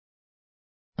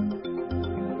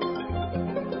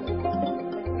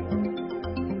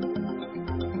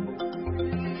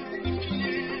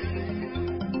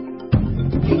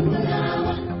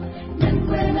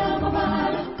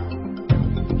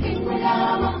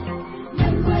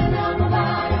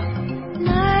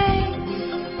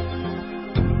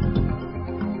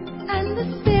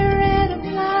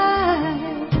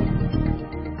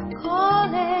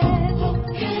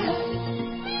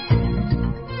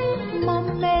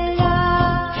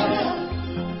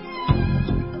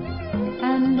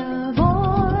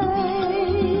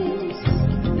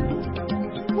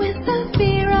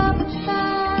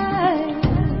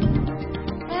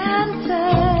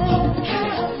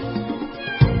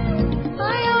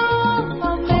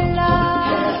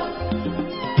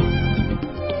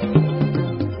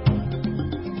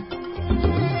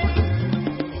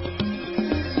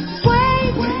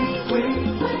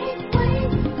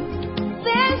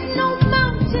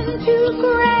too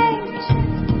great.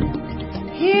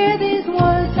 Hear these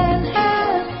words and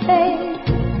have faith.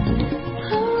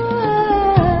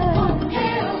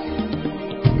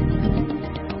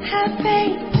 Have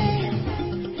faith.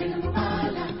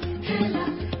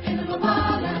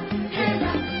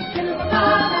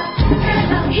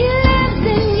 He lives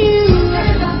in you.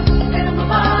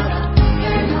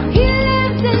 He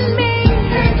lives in me.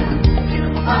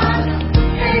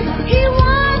 He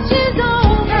watches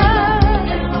over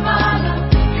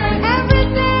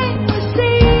everything we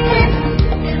see.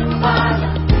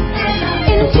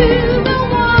 Into the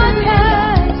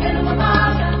waters,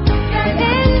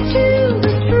 into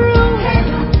the truth,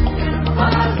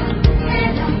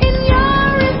 in your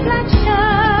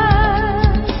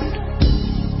reflection,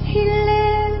 He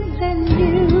lives in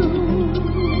you.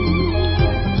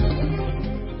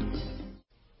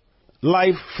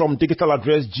 Live from digital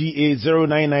address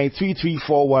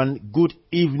GA0993341. Good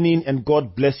evening and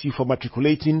God bless you for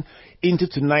matriculating into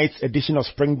tonight's edition of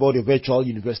Springboard, your virtual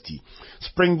university.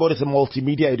 Springboard is a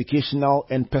multimedia educational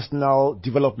and personal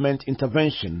development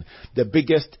intervention, the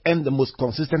biggest and the most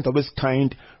consistent of its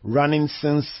kind, running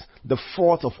since the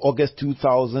 4th of August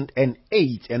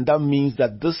 2008. And that means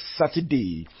that this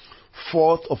Saturday,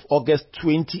 4th of August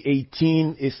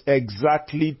 2018, is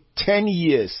exactly 10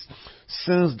 years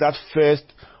since that first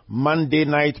Monday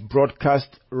night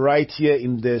broadcast right here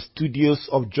in the studios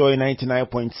of Joy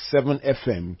 99.7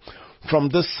 FM. From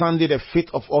this Sunday, the 5th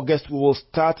of August, we will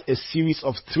start a series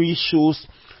of 3 shows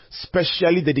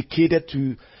specially dedicated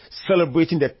to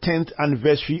celebrating the 10th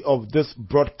anniversary of this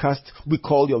broadcast we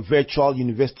call your virtual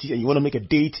university, and you want to make a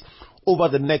date over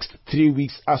the next 3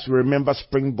 weeks as we remember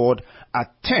Springboard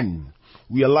at 10.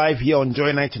 We are live here on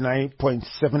Joy 99.7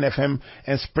 FM,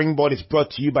 and Springboard is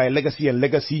brought to you by Legacy and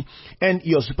Legacy and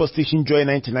your superstation Joy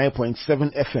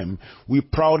 99.7 FM. We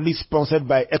proudly sponsored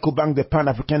by EcoBank, the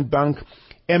Pan-African Bank,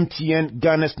 MTN,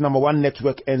 Ghana's #1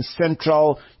 network, and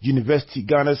Central University,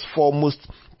 Ghana's foremost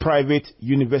private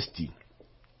university.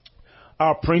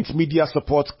 Our print media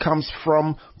support comes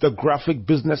from the graphic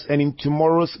business, and in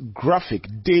tomorrow's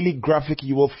daily graphic,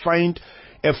 you will find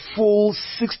a full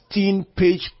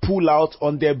 16-page pull-out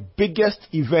on the biggest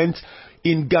event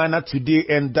in Ghana today,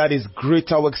 and that is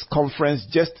Greater Works Conference.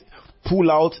 Just pull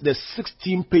out the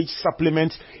 16-page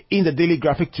supplement in the daily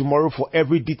graphic tomorrow for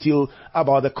every detail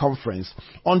about the conference.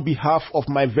 On behalf of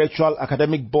my virtual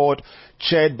academic board,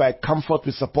 chaired by Comfort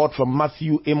with support from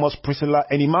Matthew, Amos, Priscilla,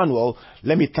 and Emmanuel,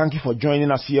 let me thank you for joining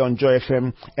us here on Joy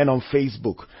FM and on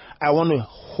Facebook. I want to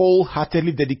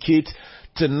wholeheartedly dedicate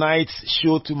tonight's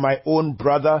show to my own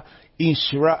brother,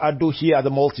 Inshira Ado, here at the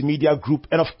Multimedia Group,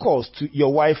 and of course to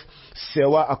your wife,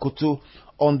 Sewa Akoto,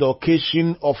 on the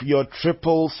occasion of your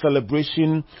triple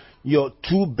celebration, your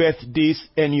 2 birthdays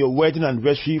and your wedding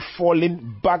anniversary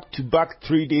falling back to back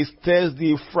 3 days,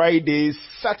 Thursday, Friday,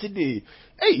 Saturday.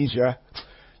 Hey, Inshira,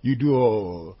 you do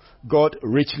all. God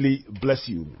richly bless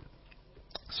you.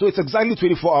 So it's exactly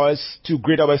 24 hours to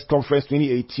Greater West Conference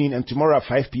 2018, and tomorrow at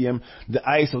 5 p.m., the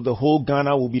eyes of the whole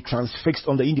Ghana will be transfixed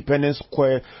on the Independence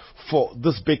Square for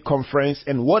this big conference.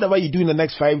 And whatever you do in the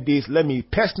next 5 days, let me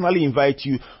personally invite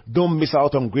you, don't miss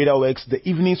out on Greater Works. The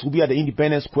evenings will be at the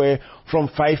Independence Square from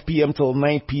 5 p.m. till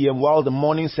 9 p.m., while the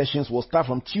morning sessions will start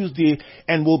from Tuesday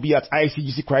and will be at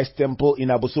ICGC Christ Temple in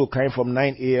Abossey from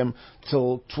 9 a.m.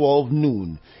 till 12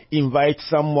 noon. Invite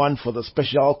someone for the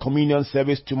special communion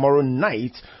service tomorrow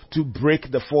night to break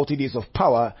the 40 days of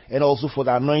power, and also for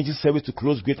the anointing service to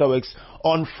close Greater Works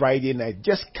on Friday night.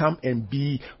 Just come and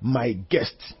be my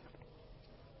guest.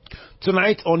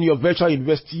 Tonight on your virtual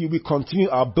university, we continue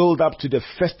our build-up to the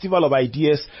Festival of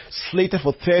Ideas slated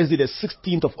for Thursday, the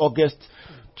 16th of August,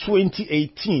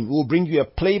 2018. We'll bring you a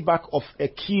playback of a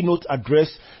keynote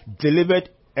address delivered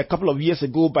a couple of years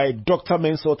ago by Dr.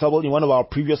 Mensah Otabil in one of our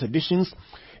previous editions.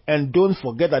 And don't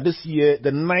forget that this year,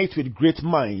 the Night with Great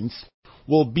Minds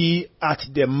will be at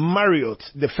the Marriott.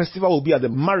 The festival will be at the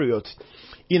Marriott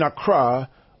in Accra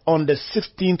on the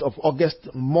 16th of August,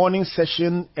 morning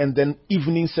session and then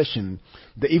evening session.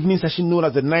 The evening session, known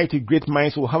as the Night with Great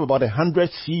Minds, will have about 100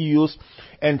 CEOs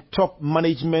and top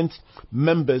management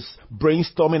members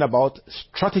brainstorming about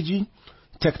strategy,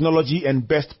 technology, and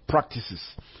best practices.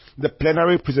 The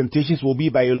plenary presentations will be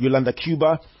by Yolanda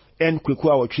Cuba and Kweku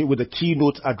Awotri, with a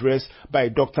keynote address by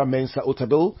Dr. Mensah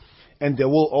Otabil. And there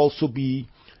will also be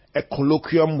a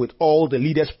colloquium with all the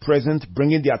leaders present,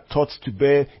 bringing their thoughts to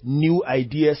bear. New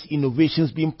ideas,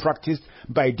 innovations being practiced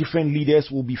by different leaders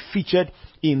will be featured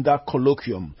in that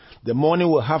colloquium. The morning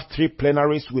will have 3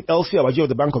 plenaries with Elsie Abaji of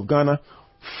the Bank of Ghana,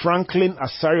 Franklin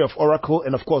Asari of Oracle,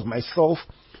 and of course myself,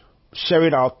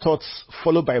 sharing our thoughts,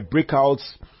 followed by breakouts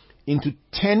into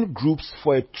 10 groups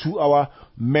for a 2-hour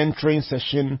mentoring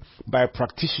session by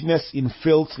practitioners in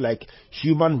fields like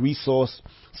human resource,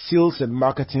 sales and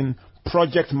marketing,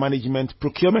 project management,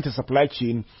 procurement and supply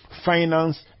chain,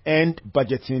 finance and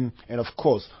budgeting, and of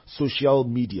course, social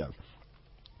media.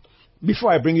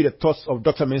 Before I bring you the thoughts of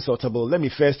Dr. Mensa Otabil, let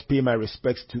me first pay my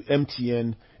respects to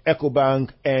MTN, Ecobank,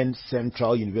 and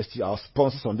Central University, our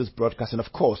sponsors on this broadcast, and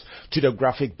of course, to the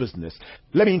graphic business.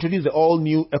 Let me introduce the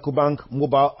all-new Ecobank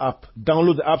mobile app.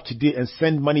 Download the app today and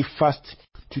send money fast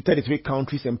to 33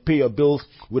 countries and pay your bills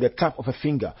with a tap of a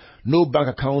finger. No bank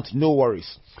account, no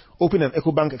worries. Open an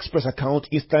Ecobank Express account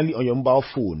instantly on your mobile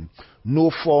phone.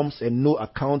 No forms and no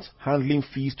account handling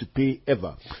fees to pay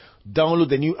ever. Download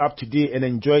the new app today and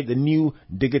enjoy the new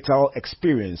digital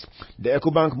experience. The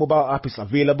Ecobank mobile app is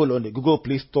available on the Google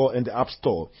Play Store and the App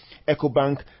Store.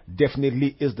 Ecobank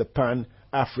definitely is the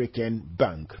Pan-African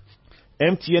bank.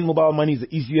 MTN Mobile Money is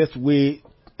the easiest way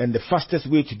and the fastest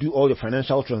way to do all your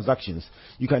financial transactions.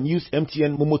 You can use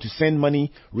MTN Momo to send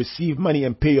money, receive money,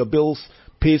 and pay your bills,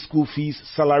 pay school fees,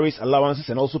 salaries, allowances,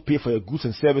 and also pay for your goods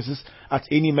and services at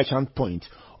any merchant point.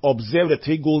 Observe the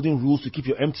 3 golden rules to keep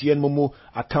your MTN Momo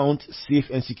account safe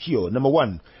and secure. Number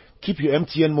 1, keep your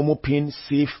MTN Momo PIN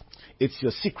safe. It's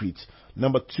your secret.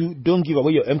 Number 2, don't give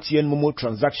away your MTN Momo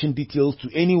transaction details to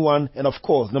anyone. And of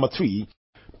course, number 3,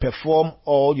 perform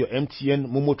all your MTN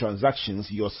Momo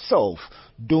transactions yourself.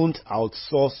 Don't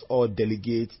outsource or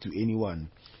delegate to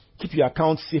anyone. Keep your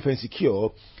account safe and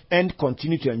secure and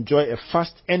continue to enjoy a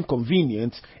fast and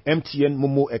convenient MTN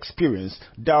Momo experience.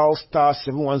 Dial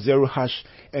 *710#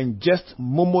 and just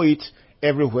Momo it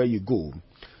everywhere you go.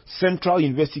 Central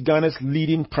University, Ghana's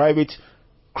leading private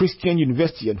Christian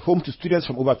university and home to students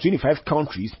from over 25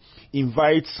 countries,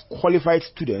 invites qualified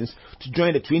students to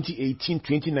join the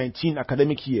 2018-2019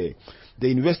 academic year. The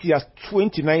university has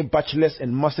 29 bachelor's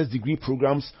and master's degree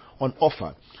programs on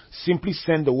offer. Simply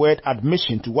send the word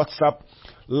admission to WhatsApp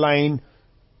line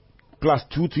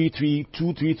 +233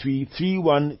 233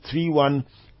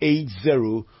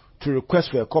 313180 to request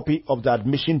for a copy of the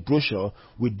admission brochure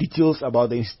with details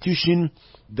about the institution,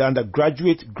 the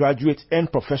undergraduate, graduate,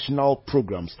 and professional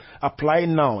programs. Apply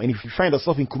now, and if you find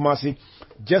yourself in Kumasi,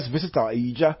 just visit our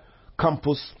Ija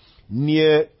campus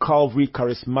near Calvary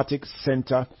Charismatic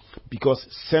Center, because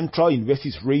Central University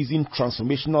is raising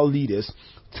transformational leaders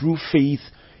through faith,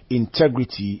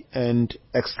 integrity, and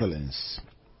excellence.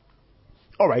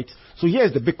 Alright, so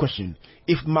here's the big question.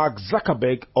 If Mark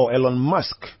Zuckerberg or Elon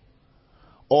Musk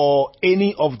or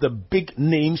any of the big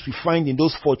names we find in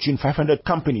those Fortune 500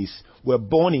 companies were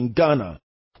born in Ghana,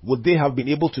 would they have been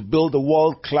able to build the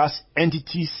world-class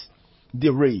entities they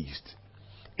raised?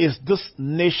 Is this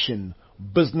nation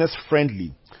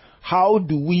business-friendly? How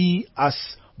do we as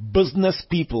business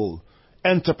people,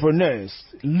 entrepreneurs,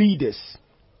 leaders,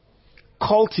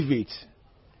 cultivate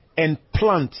and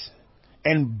plant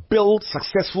and build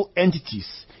successful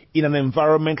entities in an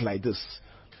environment like this?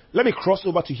 Let me cross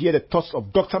over to hear the thoughts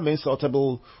of Dr. Mensa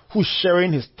Otabil, who's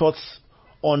sharing his thoughts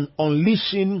on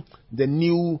unleashing the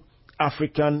new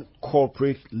African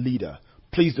corporate leader.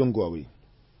 Please don't go away.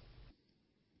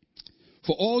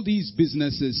 For all these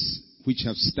businesses which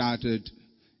have started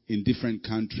in different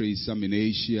countries, some in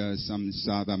Asia, some in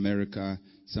South America,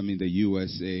 some in the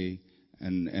USA,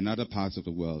 and other parts of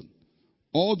the world,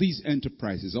 all these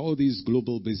enterprises, all these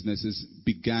global businesses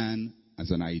began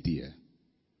as an idea.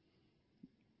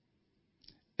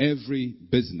 Every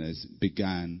business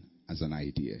began as an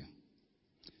idea.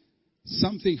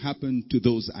 Something happened to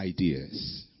those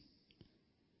ideas.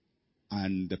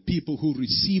 And the people who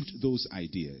received those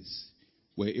ideas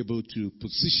were able to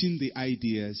position the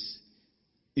ideas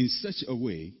in such a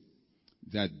way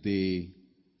that they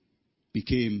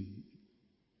became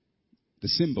the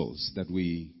symbols that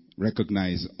we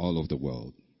recognize all over the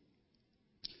world.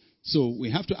 So we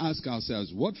have to ask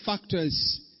ourselves, what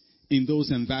factors in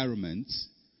those environments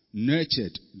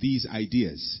nurtured these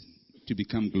ideas to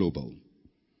become global?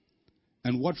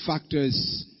 And what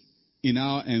factors in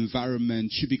our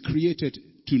environment should be created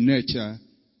to nurture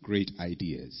great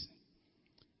ideas?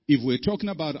 If we're talking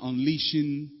about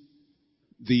unleashing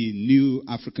the new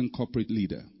African corporate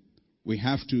leader, we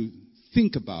have to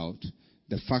think about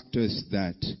the factors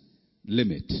that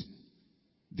limit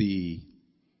the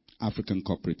African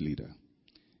corporate leader.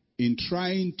 In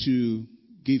trying to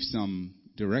give some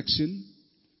direction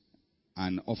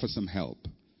and offer some help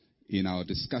in our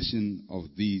discussion of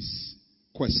these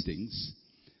questions,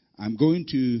 I'm going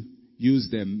to use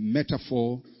the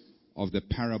metaphor of the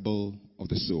parable of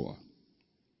the sower.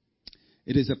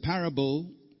 It is a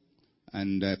parable,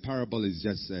 and a parable is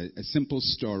just a simple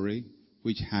story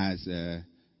which has a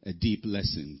deep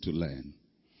lesson to learn.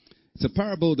 It's a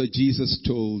parable that Jesus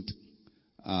told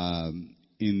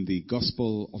in the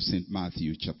Gospel of St.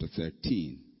 Matthew, chapter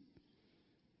 13.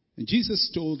 And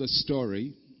Jesus told a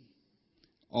story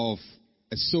of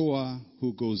a sower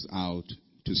who goes out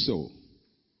to sow.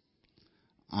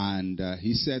 And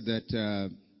he said that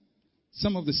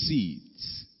some of the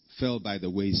seeds fell by the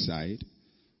wayside,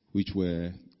 which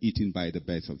were eaten by the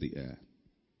birds of the air.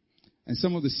 And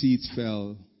some of the seeds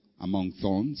fell among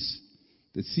thorns.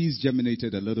 The seeds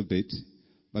germinated a little bit,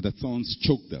 but the thorns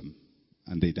choked them,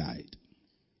 and they died.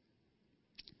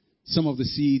 Some of the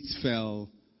seeds fell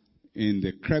in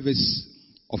the crevice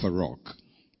of a rock.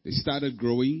 They started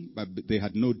growing, but they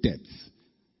had no depth,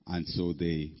 and so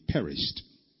they perished.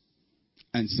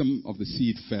 And some of the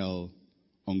seed fell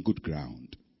on good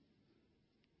ground,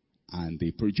 and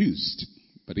they produced.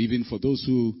 But even for those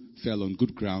who fell on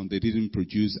good ground, they didn't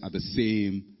produce at the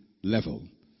same level.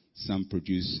 Some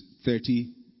produced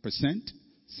 30%,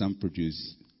 some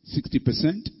produced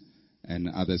 60%, and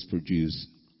others produced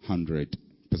 100%.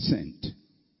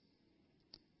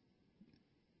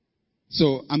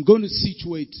 So I'm going to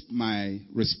situate my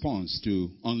response to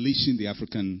unleashing the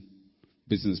African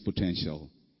business potential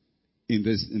in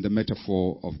the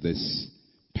metaphor of this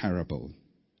parable.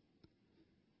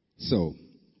 So,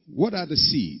 what are the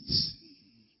seeds?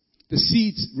 The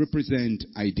seeds represent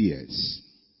ideas,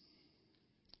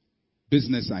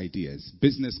 business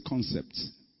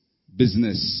concepts,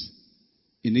 business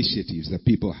initiatives that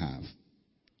people have.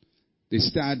 They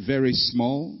start very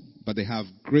small, but they have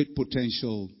great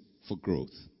potential for growth.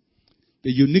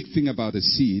 The unique thing about a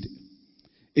seed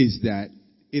is that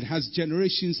it has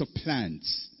generations of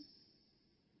plants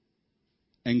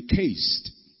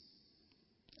encased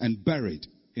and buried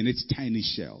in its tiny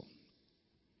shell.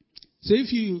 So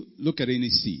if you look at any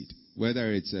seed,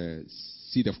 whether it's a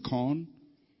seed of corn,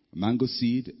 a mango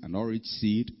seed, an orange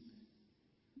seed,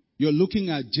 you're looking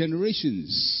at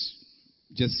generations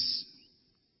just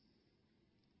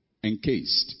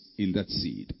encased in that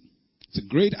seed. It's a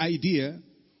great idea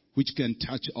which can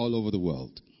touch all over the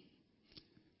world.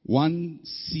 One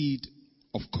seed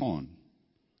of corn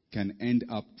can end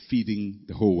up feeding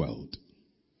the whole world.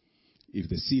 If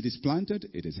the seed is planted,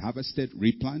 it is harvested,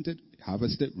 replanted,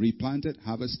 harvested, replanted,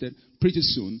 harvested. Pretty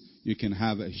soon, you can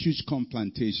have a huge corn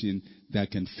plantation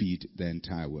that can feed the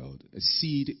entire world. A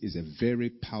seed is a very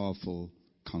powerful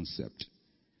concept.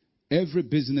 Every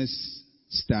business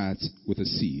starts with a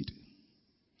seed.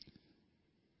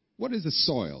 What is the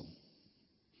soil?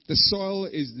 The soil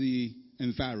is the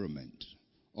environment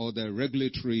or the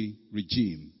regulatory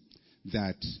regime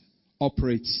that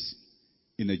operates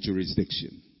in a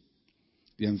jurisdiction.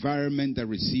 The environment that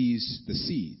receives the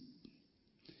seed.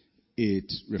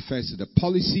 It refers to the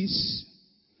policies,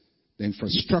 the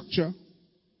infrastructure,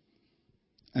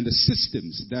 and the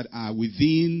systems that are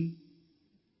within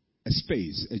a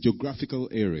space, a geographical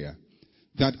area,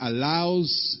 that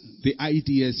allows the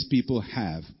ideas people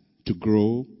have to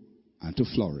grow and to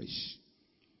flourish.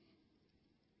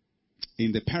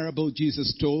 In the parable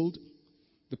Jesus told,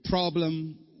 the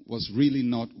problem was really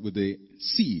not with the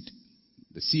seed.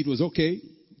 The seed was okay.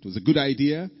 It was a good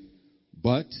idea.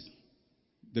 But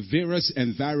the various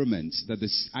environments that the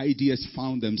ideas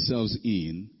found themselves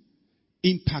in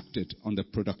impacted on the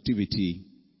productivity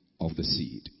of the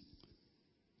seed.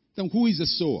 Then who is the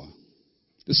sower?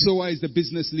 The sower is the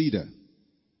business leader.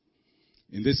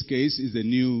 In this case, is the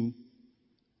new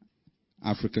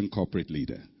African corporate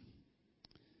leader.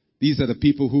 These are the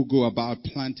people who go about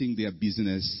planting their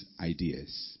business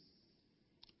ideas.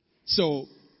 So,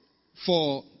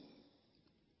 for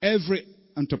every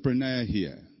entrepreneur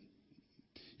here,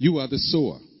 you are the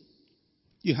sower.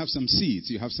 You have some seeds,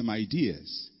 you have some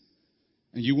ideas,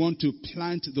 and you want to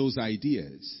plant those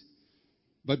ideas.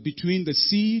 But between the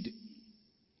seed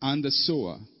and the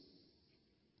sower,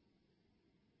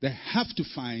 they have to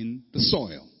find the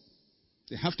soil.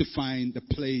 They have to find the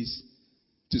place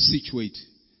to situate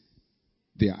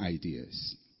their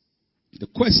ideas. The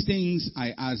questions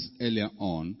I asked earlier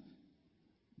on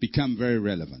become very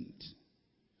relevant.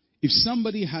 If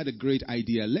somebody had a great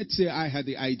idea, let's say I had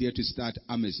the idea to start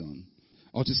Amazon,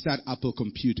 or to start Apple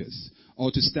Computers,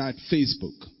 or to start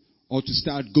Facebook, or to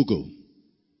start Google.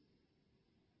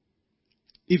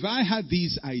 If I had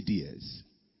these ideas,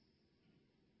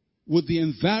 would the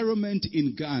environment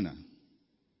in Ghana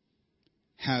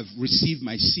have received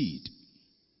my seed?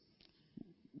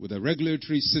 With the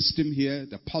regulatory system here,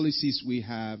 the policies we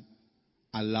have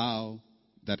allow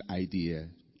that idea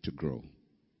to grow.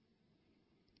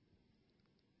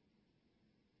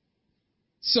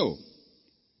 So,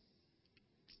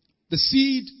 the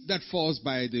seed that falls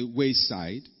by the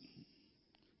wayside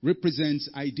represents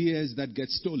ideas that get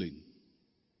stolen.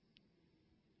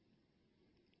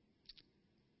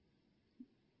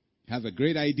 You have a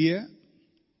great idea,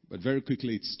 but very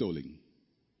quickly it's stolen.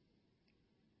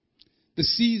 The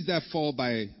seeds that fall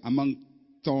among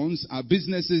thorns are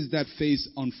businesses that face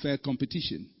unfair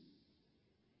competition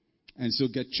and so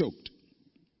get choked.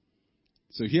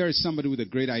 So here is somebody with a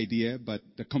great idea, but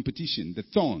the competition, the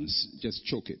thorns, just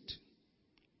choke it.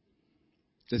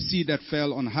 The seed that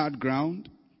fell on hard ground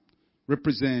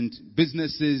represent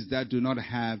businesses that do not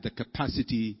have the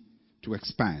capacity to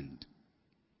expand.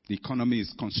 The economy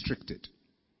is constricted.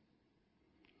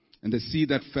 And the seed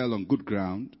that fell on good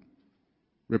ground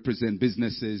represent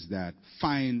businesses that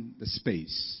find the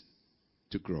space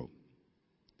to grow.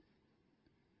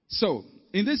 So,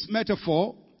 in this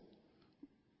metaphor,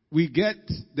 we get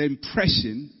the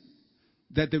impression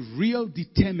that the real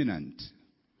determinant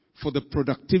for the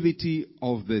productivity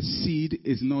of the seed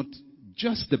is not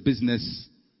just the business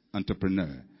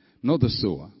entrepreneur, not the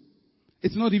sower.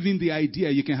 It's not even the idea.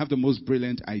 You can have the most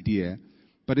brilliant idea,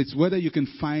 but it's whether you can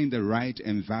find the right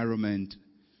environment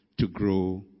to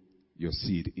grow your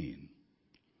seed in.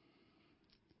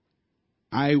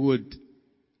 I would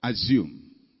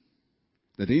assume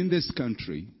that in this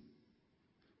country,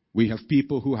 we have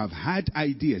people who have had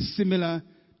ideas similar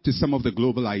to some of the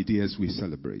global ideas we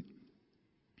celebrate.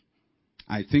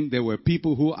 I think there were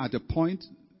people who at a point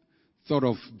thought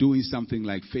of doing something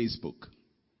like Facebook.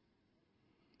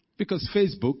 Because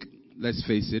Facebook, let's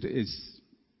face it, is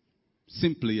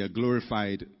simply a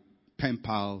glorified pen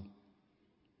pal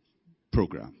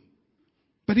program.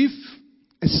 But if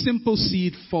a simple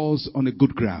seed falls on a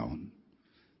good ground,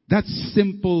 that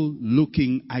simple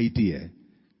looking idea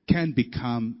can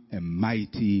become a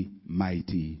mighty,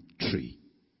 mighty tree.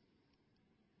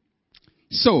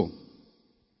 So,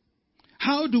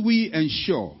 how do we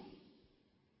ensure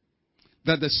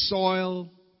that the soil,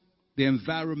 the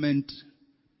environment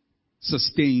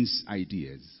sustains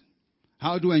ideas?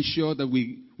 How do we ensure that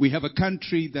we have a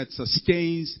country that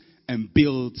sustains and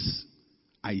builds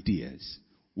ideas?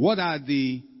 What are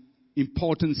the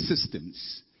important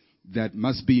systems that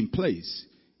must be in place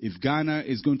if Ghana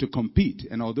is going to compete?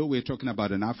 And although we're talking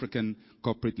about an African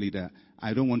corporate leader,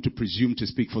 I don't want to presume to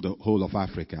speak for the whole of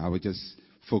Africa. I will just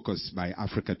focus by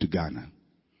Africa to Ghana.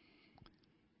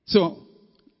 So,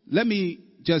 let me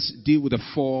just deal with the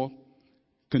 4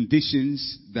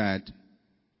 conditions that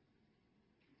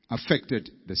affected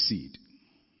the seed.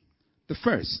 The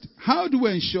first, how do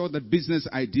we ensure that business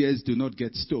ideas do not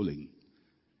get stolen?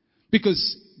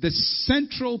 Because the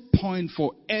central point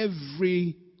for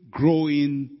every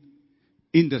growing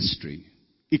industry,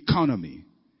 economy,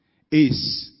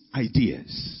 is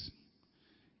ideas.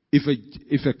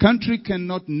 If a country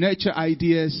cannot nurture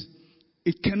ideas,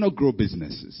 it cannot grow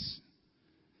businesses.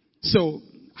 So,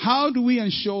 how do we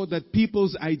ensure that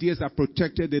people's ideas are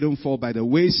protected, they don't fall by the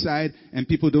wayside, and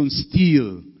people don't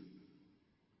steal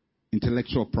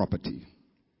intellectual property?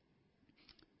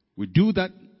 We do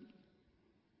that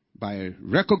by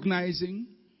recognizing,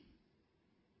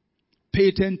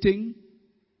 patenting,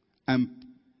 and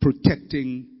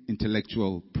protecting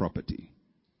intellectual property.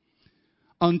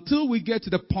 Until we get to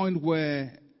the point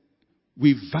where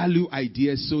we value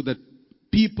ideas so that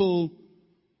people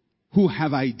who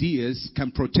have ideas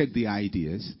can protect the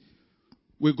ideas,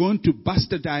 we're going to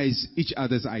bastardize each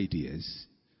other's ideas.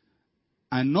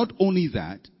 And not only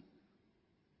that,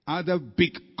 other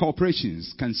big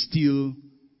corporations can steal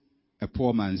a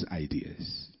poor man's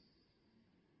ideas.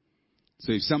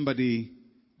 So if somebody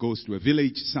goes to a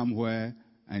village somewhere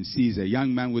and sees a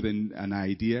young man with an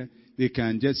idea, they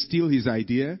can just steal his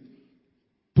idea,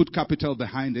 put capital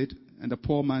behind it, and the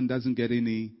poor man doesn't get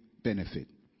any benefit.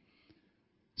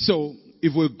 So,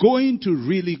 if we're going to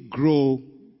really grow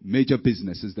major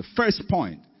businesses, the first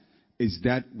point is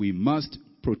that we must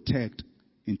protect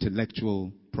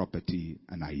intellectual property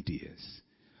and ideas.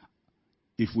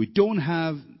 If we don't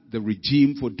have the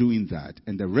regime for doing that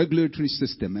and the regulatory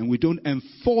system, and we don't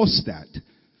enforce that,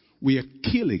 we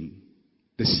are killing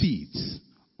the seeds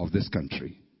of this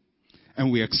country.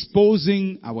 And we're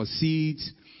exposing our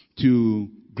seeds to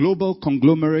global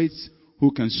conglomerates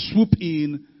who can swoop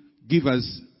in, give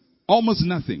us almost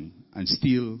nothing, and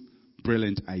steal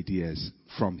brilliant ideas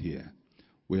from here.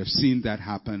 We have seen that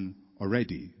happen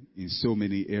already in so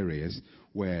many areas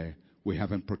where we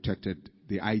haven't protected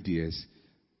the ideas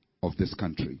of this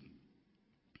country.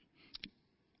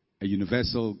 A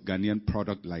universal Ghanaian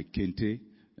product like Kente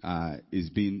is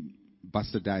being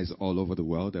bastardized all over the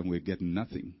world, and we're getting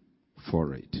nothing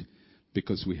for it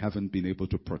because we haven't been able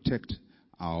to protect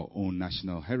our own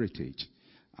national heritage.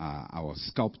 Our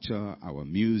sculpture, our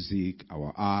music,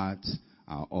 our art,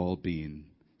 are all being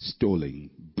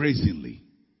stolen brazenly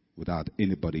without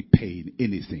anybody paying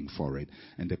anything for it.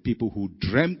 And the people who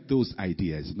dreamt those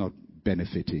ideas not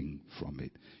benefiting from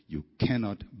it. You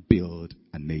cannot build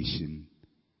a nation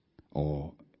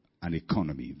or an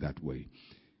economy that way.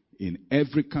 In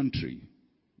every country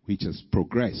which has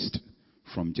progressed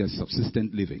from just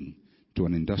subsistent living to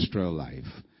an industrial life,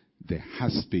 there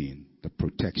has been the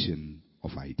protection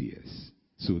of ideas,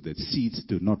 so that seeds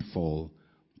do not fall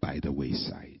by the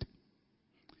wayside.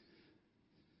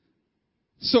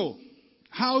 So,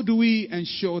 how do we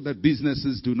ensure that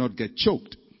businesses do not get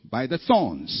choked by the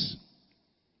thorns?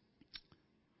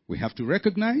 We have to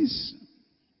recognize,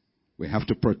 we have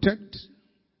to protect,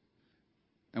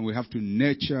 and we have to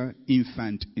nurture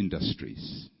infant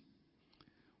industries.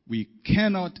 We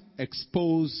cannot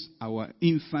expose our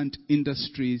infant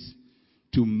industries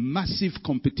to massive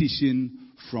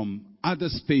competition from other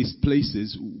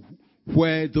places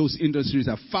where those industries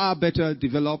are far better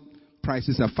developed,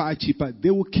 prices are far cheaper. They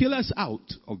will kill us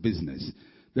out of business.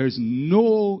 There is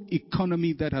no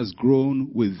economy that has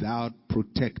grown without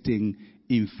protecting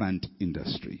infant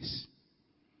industries.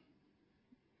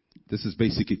 This is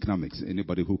basic economics.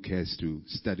 Anybody who cares to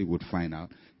study would find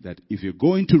out that if you're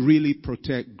going to really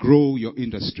grow your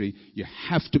industry, you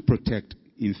have to protect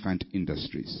infant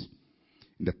industries.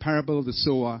 In the parable of the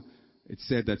sower, it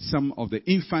said that some of the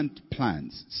infant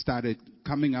plants started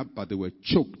coming up, but they were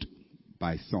choked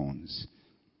by thorns.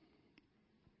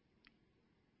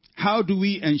 How do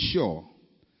we ensure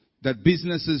that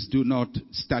businesses do not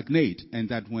stagnate, and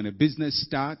that when a business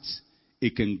starts,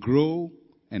 it can grow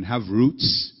and have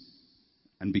roots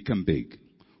and become big?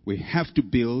 We have to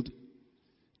build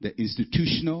the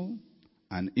institutional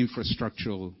and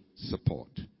infrastructural support.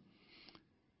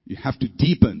 You have to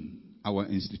deepen our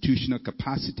institutional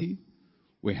capacity.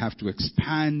 We have to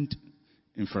expand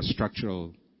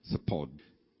infrastructural support.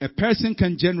 A person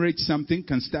can generate something,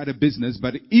 can start a business,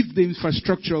 but if the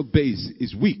infrastructural base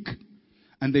is weak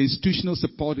and the institutional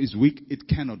support is weak, it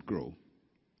cannot grow.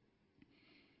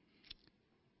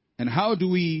 And how do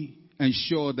we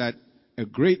ensure that a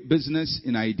great business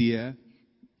idea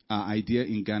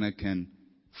in Ghana can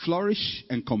flourish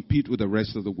and compete with the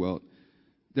rest of the world?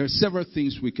 There are several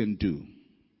things we can do.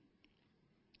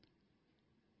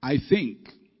 I think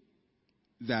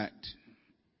that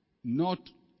not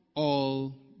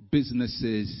all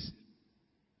businesses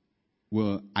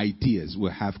ideas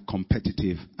will have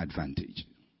competitive advantage.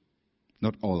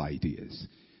 Not all ideas.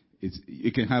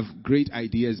 You can have great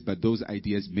ideas, but those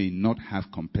ideas may not have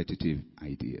competitive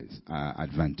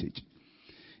advantage.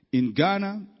 In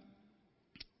Ghana,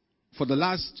 for the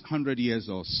last 100 years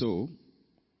or so,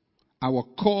 our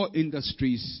core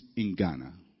industries in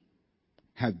Ghana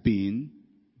have been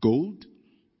gold,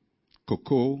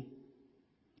 cocoa,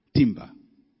 timber.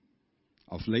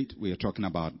 Of late, we are talking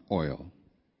about oil,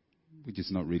 which is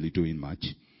not really doing much.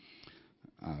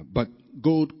 But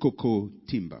gold, cocoa,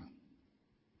 timber.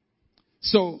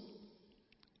 So,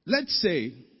 let's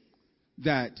say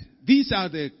that these are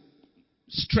the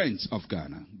strengths of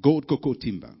Ghana. Gold, cocoa,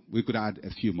 timber. We could add a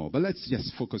few more, but let's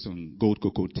just focus on gold,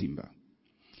 cocoa, timber.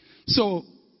 So,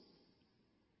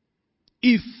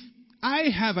 if I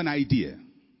have an idea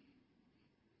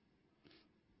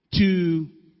to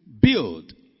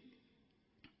build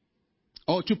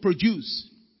or to produce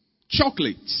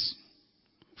chocolates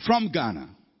from Ghana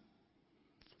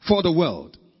for the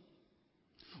world,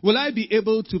 will I be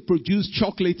able to produce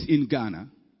chocolates in Ghana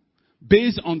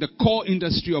based on the core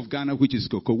industry of Ghana, which is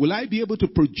cocoa? Will I be able to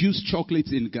produce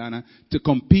chocolates in Ghana to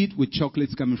compete with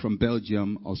chocolates coming from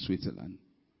Belgium or Switzerland?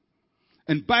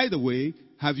 And by the way,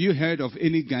 have you heard of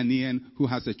any Ghanaian who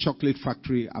has a chocolate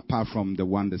factory apart from the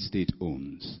one the state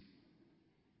owns?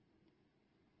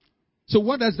 So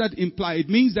what does that imply? It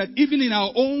means that even in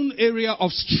our own area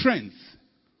of strength,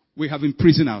 we have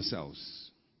imprisoned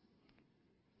ourselves.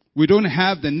 We don't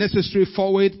have the necessary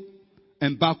forward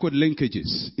and backward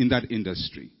linkages in that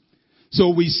industry. So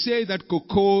we say that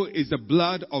cocoa is the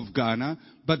blood of Ghana,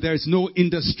 but there is no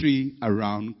industry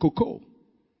around cocoa.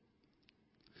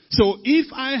 So if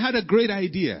I had a great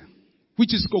idea,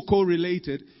 which is cocoa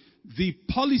related, the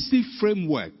policy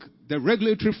framework, the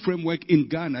regulatory framework in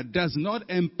Ghana does not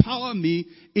empower me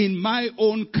in my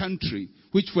own country,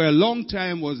 which for a long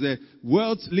time was the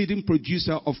world's leading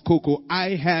producer of cocoa.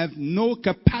 I have no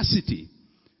capacity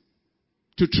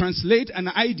to translate an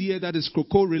idea that is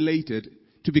cocoa related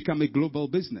to become a global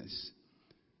business.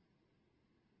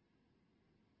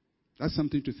 That's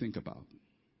something to think about.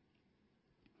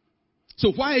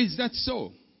 So why is that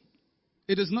so?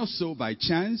 It is not so by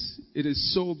chance. It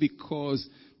is so because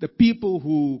the people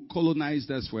who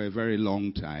colonized us for a very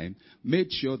long time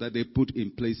made sure that they put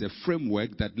in place a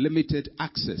framework that limited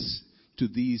access to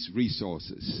these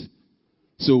resources.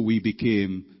 So we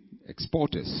became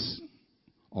exporters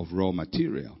of raw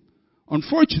material.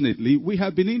 Unfortunately, we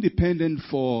have been independent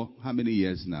for how many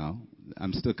years now?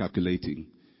 I'm still calculating.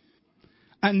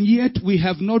 And yet we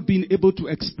have not been able to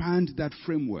expand that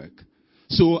framework.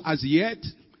 So as yet,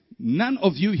 none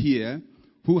of you here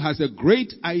who has a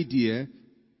great idea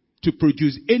to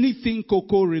produce anything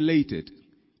cocoa related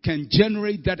can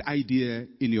generate that idea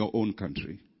in your own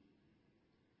country.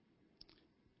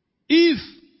 If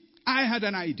I had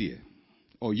an idea,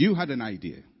 or you had an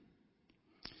idea,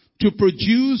 to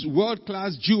produce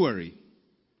world-class jewelry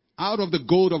out of the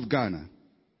gold of Ghana,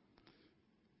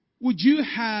 would you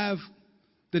have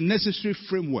the necessary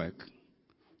framework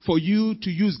for you to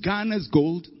use Ghana's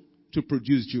gold to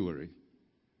produce jewelry?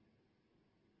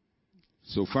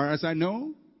 So far as I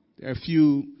know, there are a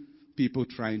few people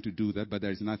trying to do that, but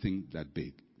there's nothing that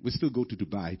big. We still go to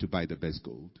Dubai to buy the best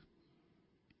gold.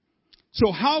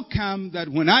 So how come that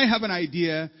when I have an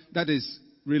idea that is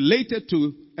related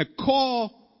to a core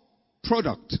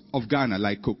product of Ghana,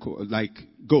 like cocoa, like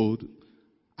gold,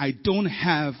 I don't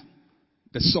have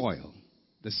the soil,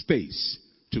 the space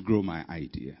to grow my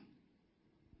idea?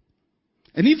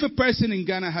 And if a person in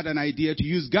Ghana had an idea to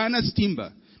use Ghana's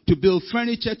timber to build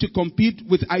furniture to compete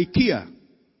with IKEA,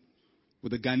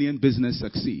 would the Ghanaian business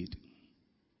succeed?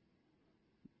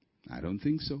 I don't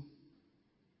think so.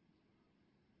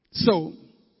 So,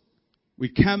 we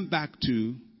come back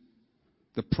to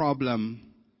the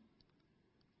problem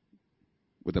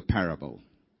with the parable.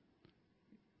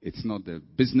 It's not the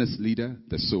business leader,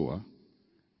 the sower.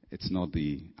 It's not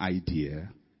the idea,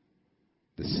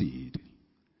 the seed.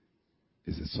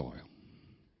 It's the soil.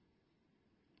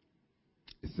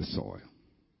 It's the soil.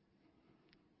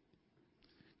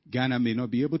 Ghana may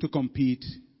not be able to compete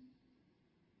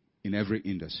in every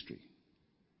industry.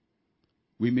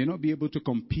 We may not be able to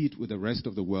compete with the rest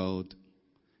of the world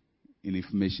in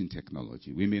information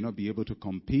technology. We may not be able to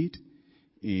compete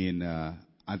in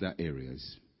other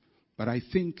areas. But I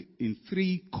think in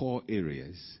 3 core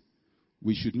areas,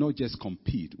 we should not just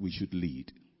compete, we should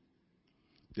lead.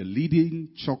 The leading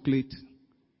chocolate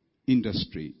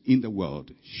industry in the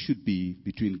world should be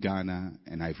between Ghana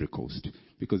and Ivory Coast,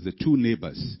 because the 2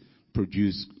 neighbors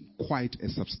produce quite a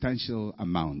substantial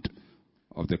amount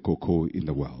of the cocoa in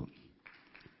the world.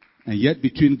 And yet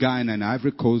between Ghana and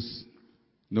Ivory Coast,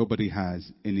 nobody has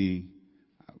any.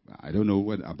 I don't know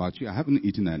what about you. I haven't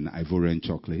eaten an Ivorian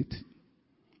chocolate.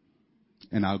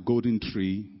 And our golden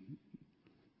tree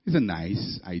is a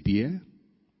nice idea,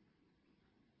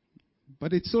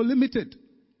 but it's so limited.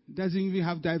 It doesn't even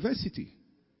have diversity.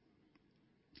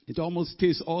 It almost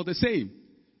tastes all the same.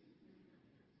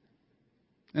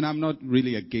 And I'm not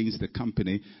really against the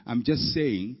company. I'm just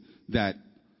saying that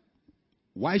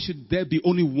why should there be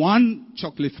only one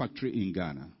chocolate factory in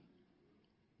Ghana?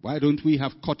 Why don't we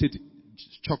have cottage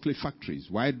chocolate factories?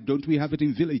 Why don't we have it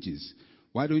in villages?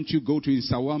 Why don't you go to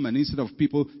Insawam and instead of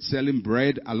people selling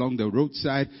bread along the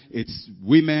roadside, it's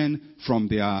women from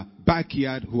their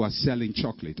backyard who are selling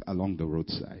chocolate along the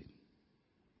roadside?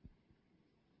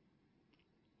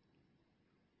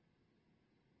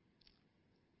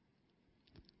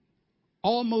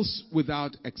 Almost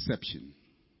without exception,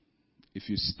 if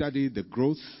you study the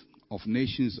growth of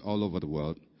nations all over the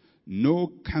world,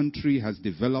 no country has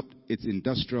developed its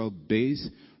industrial base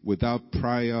without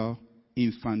prior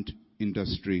infant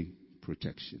industry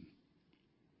protection.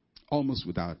 Almost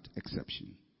without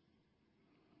exception.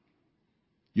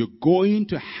 You're going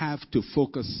to have to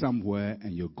focus somewhere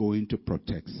and you're going to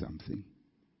protect something.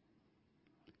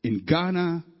 In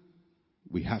Ghana,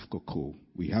 we have cocoa,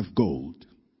 we have gold,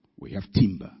 we have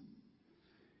timber.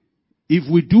 If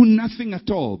we do nothing at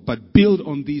all but build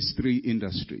on these 3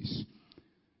 industries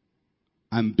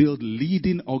and build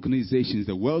leading organizations,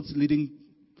 the world's leading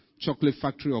chocolate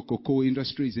factory or cocoa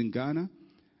industries in Ghana,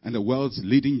 and the world's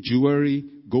leading jewelry,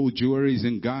 gold jewelry is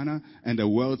in Ghana, and the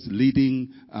world's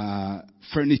leading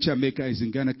furniture maker is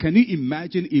in Ghana. Can you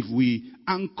imagine if we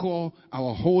anchor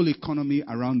our whole economy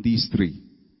around these 3?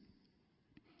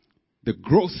 The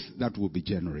growth that will be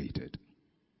generated.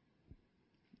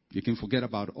 You can forget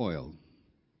about oil,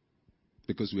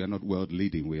 because we are not world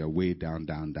leading. We are way down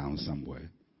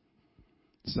somewhere.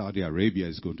 Saudi Arabia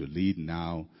is going to lead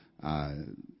now.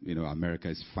 America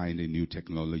is finding new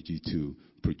technology to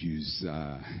produce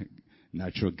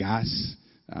natural gas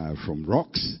from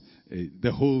rocks.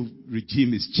 The whole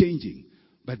regime is changing.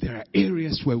 But there are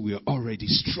areas where we are already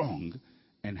strong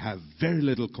and have very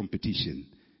little competition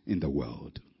in the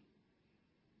world.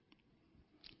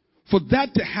 For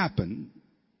that to happen,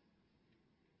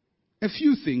 a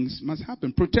few things must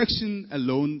happen. Protection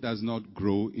alone does not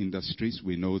grow industries.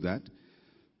 We know that.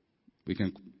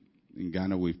 In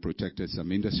Ghana, we've protected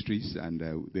some industries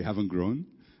and they haven't grown.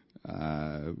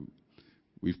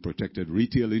 We've protected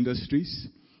retail industries,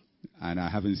 and I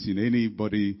haven't seen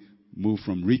anybody move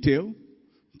from retail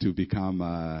to become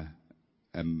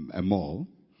a mall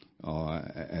or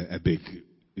a big,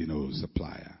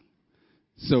 supplier.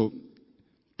 So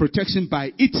protection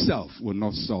by itself will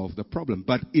not solve the problem,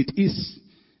 but it is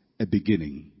a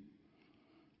beginning.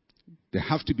 There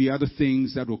have to be other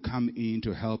things that will come in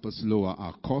to help us lower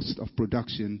our cost of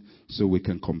production so we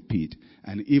can compete.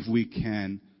 And if we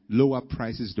can lower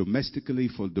prices domestically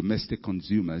for domestic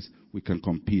consumers, we can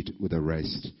compete with the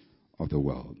rest of the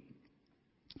world.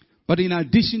 But in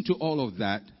addition to all of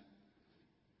that,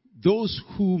 those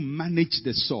who manage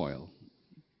the soil.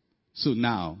 So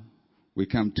now we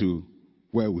come to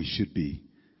where we should be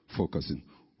focusing.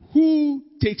 Who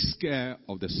takes care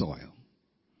of the soil?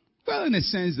 Well, in a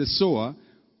sense, the sower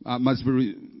must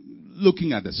be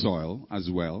looking at the soil as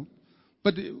well.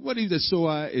 But what if the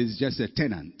sower is just a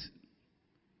tenant?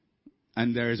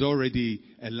 And there is already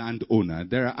a landowner.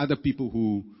 There are other people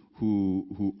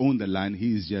who own the land.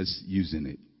 He is just using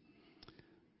it.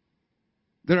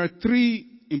 There are three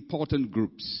important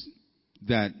groups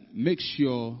that make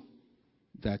sure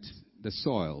that the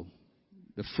soil,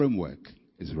 the framework,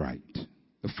 is right.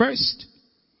 The first,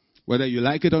 whether you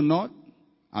like it or not,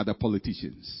 are the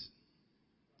politicians.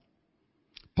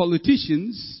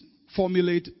 Politicians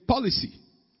formulate policy.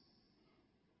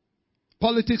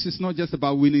 Politics is not just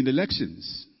about winning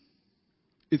elections.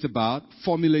 It's about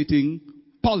formulating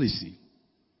policy.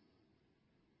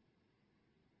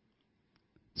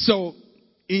 So,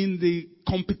 in the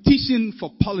competition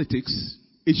for politics,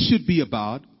 it should be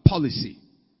about policy.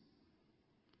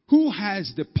 Who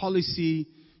has the policy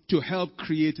to help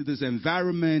create this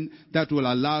environment that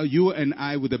will allow you and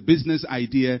I with a business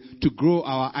idea to grow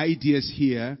our ideas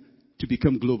here to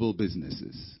become global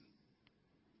businesses?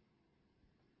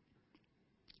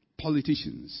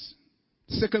 Politicians.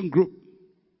 Second group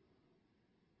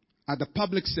are the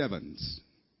public servants.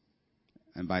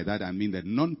 And by that I mean the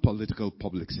non-political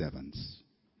public servants.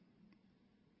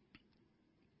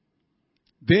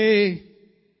 They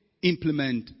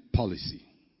implement policy.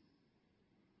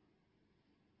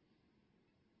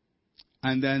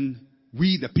 And then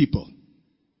we, the people,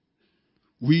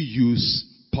 we use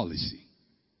policy.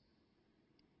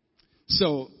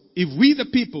 So, if we, the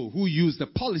people who use the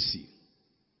policy,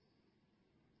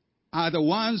 are the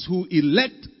ones who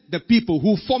elect the people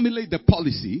who formulate the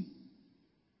policy,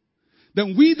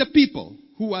 then we, the people,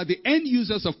 who are the end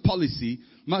users of policy,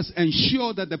 must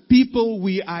ensure that the people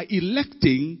we are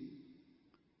electing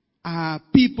are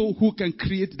people who can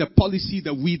create the policy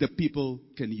that we, the people,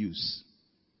 can use.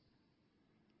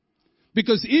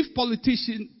 Because if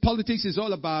politics is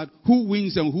all about who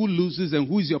wins and who loses and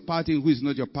who is your party and who is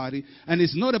not your party, and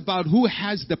it's not about who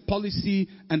has the policy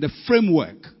and the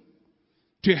framework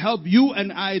to help you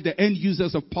and I, the end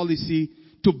users of policy,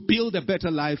 to build a better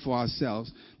life for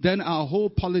ourselves, then our whole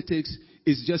politics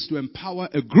is just to empower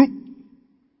a group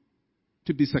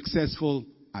to be successful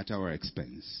at our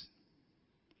expense.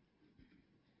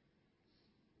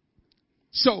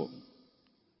 So,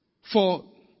 for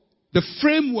the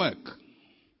framework,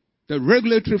 the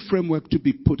regulatory framework to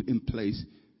be put in place,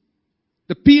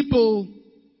 the people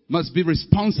must be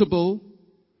responsible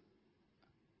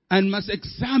and must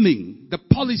examine the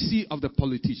policy of the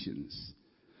politicians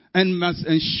and must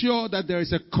ensure that there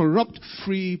is a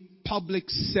corrupt-free public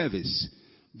service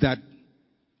that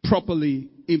properly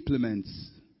implements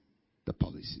the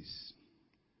policies.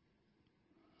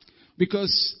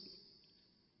 Because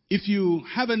if you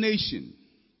have a nation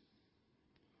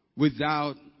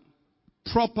without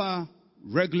proper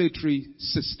regulatory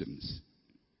systems,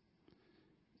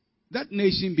 that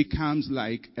nation becomes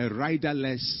like a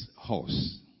riderless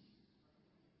horse.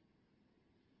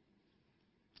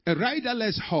 A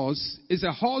riderless horse is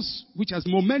a horse which has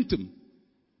momentum,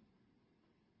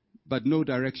 but no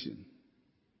direction.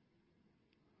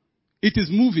 It is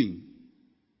moving,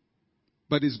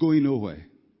 but it's going nowhere.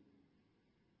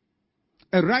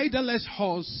 A riderless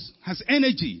horse has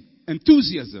energy,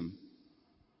 enthusiasm,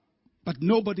 but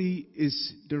nobody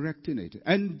is directing it.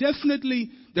 And definitely,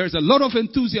 there's a lot of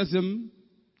enthusiasm,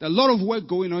 a lot of work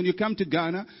going on. You come to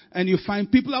Ghana and you find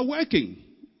people are working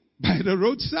by the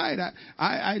roadside.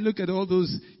 I look at all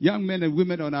those young men and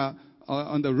women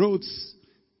on the roads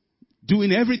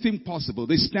doing everything possible.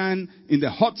 They stand in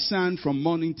the hot sun from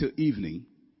morning till evening.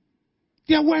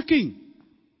 They are working.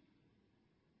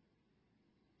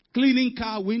 Cleaning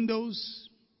car windows,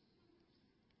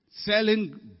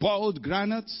 selling boiled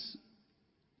granuts,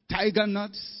 tiger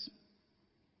nuts.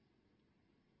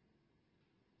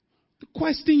 The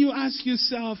question you ask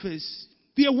yourself is,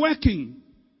 they are working,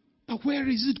 but where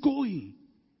is it going?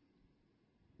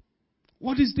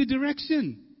 What is the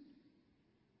direction?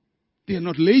 They are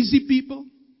not lazy people,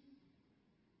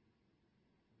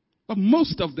 but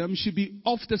most of them should be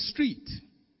off the street.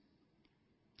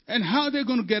 And how are they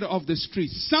going to get off the street?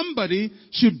 Somebody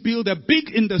should build a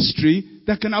big industry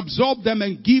that can absorb them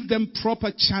and give them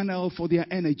proper channel for their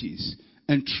energies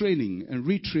and training and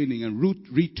retraining and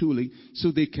retooling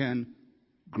so they can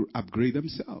upgrade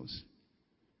themselves.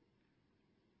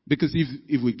 Because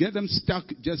if we get them stuck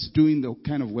just doing the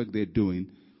kind of work they're doing,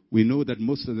 we know that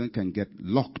most of them can get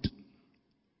locked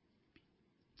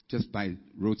just by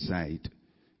roadside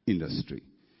industry.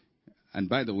 And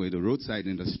by the way, the roadside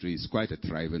industry is quite a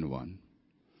thriving one.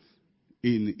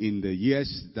 In the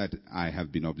years that I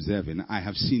have been observing, I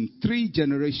have seen 3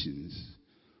 generations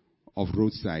of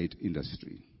roadside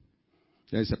industry.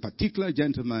 There's a particular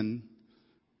gentleman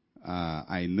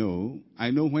I know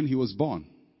when he was born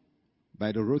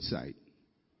by the roadside.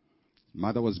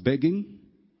 Mother was begging,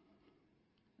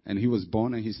 and he was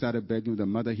born, and he started begging the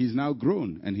mother. He's now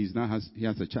grown, and he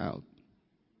has a child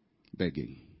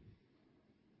begging.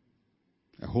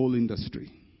 A whole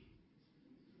industry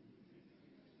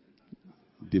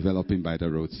developing by the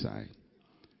roadside.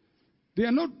 They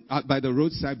are not by the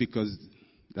roadside because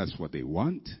that's what they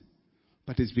want,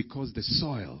 but it's because the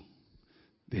soil,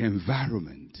 the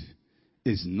environment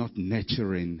is not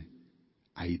nurturing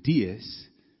ideas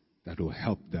that will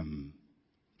help them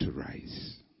to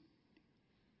rise.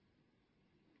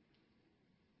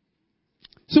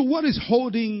 So what is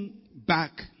holding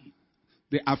back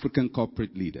the African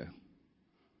corporate leader?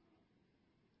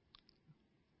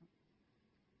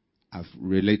 I've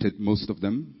related most of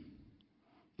them,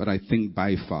 but I think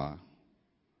by far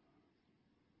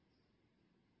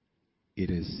it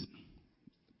is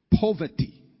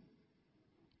poverty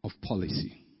of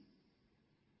policy.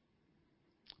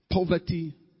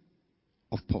 Poverty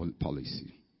of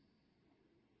policy.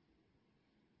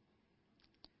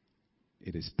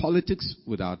 It is politics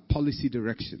without policy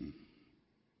direction.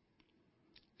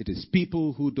 It is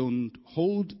people who don't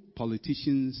hold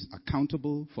politicians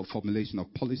accountable for formulation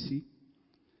of policy,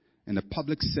 and a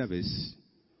public service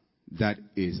that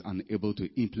is unable to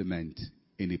implement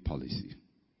any policy.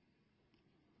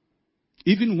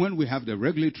 Even when we have the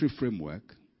regulatory framework,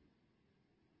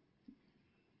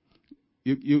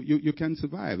 you can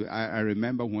survive. I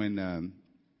remember when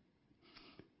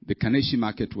the Kaneshie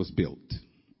market was built,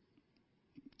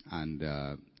 and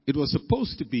it was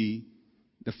supposed to be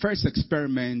the first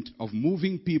experiment of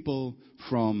moving people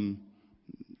from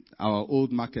our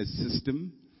old market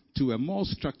system to a more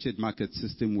structured market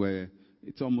system where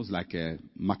it's almost like a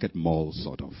market mall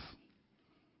sort of.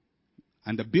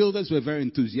 And the builders were very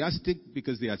enthusiastic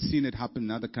because they had seen it happen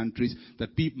in other countries, that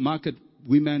market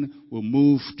women will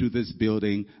move to this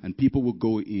building and people will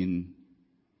go in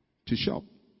to shop.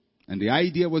 And the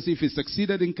idea was if it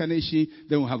succeeded in Kaneshie,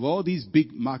 then we'll have all these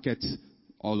big markets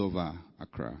all over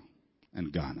Accra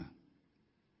and Ghana.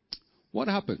 What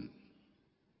happened?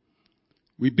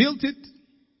 We built it,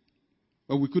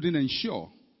 but we couldn't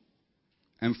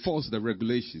enforce the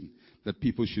regulation that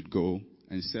people should go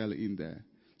and sell in there.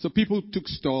 So people took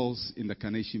stalls in the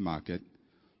Kaneshie market,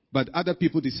 but other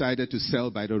people decided to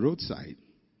sell by the roadside.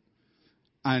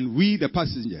 And we, the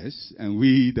passengers, and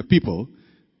we, the people,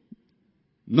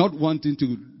 not wanting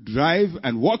to drive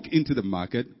and walk into the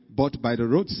market, bought by the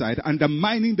roadside,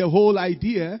 undermining the whole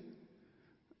idea.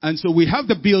 And so we have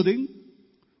the building,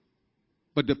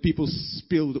 but the people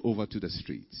spilled over to the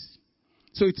streets.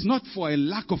 So it's not for a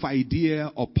lack of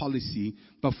idea or policy,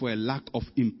 but for a lack of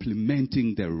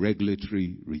implementing the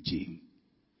regulatory regime.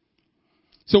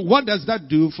 So what does that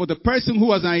do for the person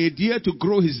who has an idea to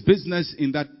grow his business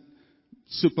in that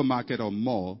supermarket or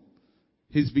mall?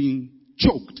 He's being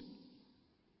choked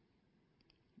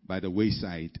by the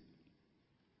wayside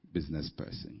business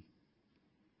person.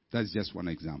 That's just one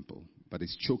example. But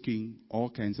it's choking all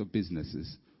kinds of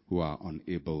businesses who are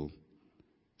unable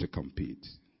to compete.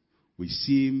 We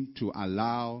seem to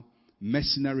allow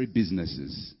mercenary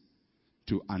businesses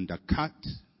to undercut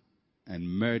and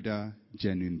murder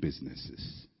genuine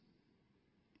businesses.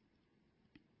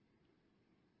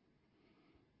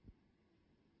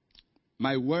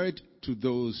 My word to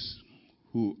those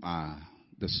who are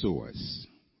the sowers,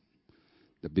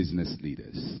 the business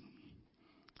leaders.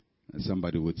 And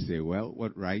somebody would say, well,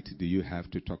 what right do you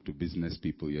have to talk to business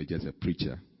people? You're just a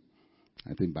preacher.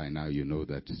 I think by now you know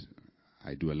that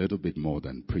I do a little bit more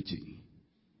than preaching.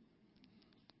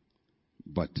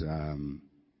 But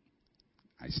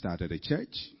I started a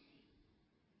church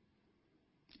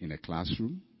in a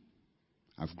classroom.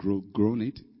 I've grown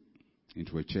it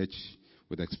into a church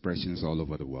with expressions all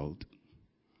over the world.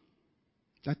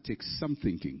 That takes some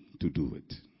thinking to do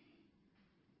it.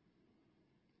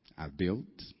 I've built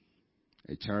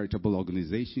a charitable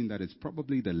organization that is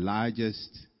probably the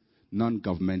largest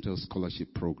non-governmental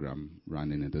scholarship program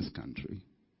running in this country.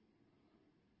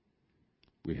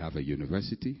 We have a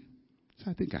university,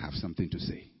 so I think I have something to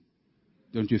say.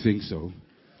 Don't you think so?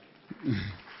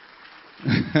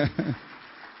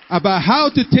 About how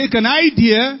to take an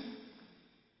idea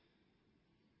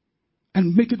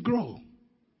and make it grow.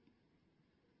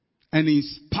 And in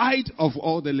spite of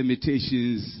all the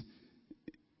limitations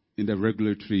in the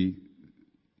regulatory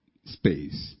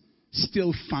space,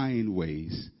 still find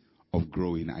ways of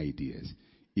growing ideas.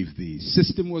 If the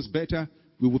system was better,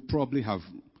 we would probably have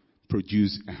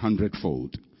produced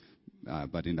 100-fold.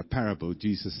 But in the parable,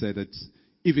 Jesus said that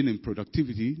even in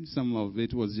productivity, some of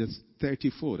it was just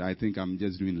 30-fold. I think I'm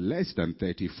just doing less than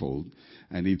 30-fold.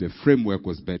 And if the framework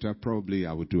was better, probably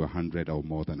I would do 100 or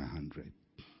more than 100.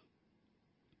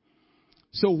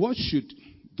 So what should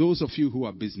those of you who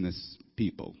are business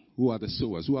people, who are the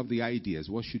sowers, who have the ideas,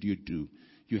 what should you do?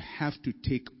 You have to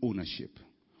take ownership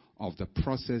of the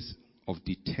process of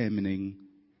determining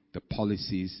the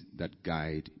policies that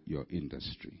guide your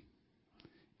industry.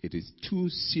 It is too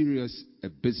serious a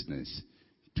business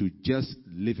to just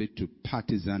leave it to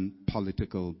partisan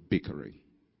political bickering.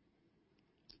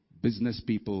 Business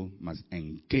people must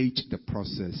engage the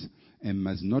process and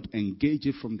must not engage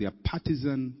it from their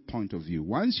partisan point of view.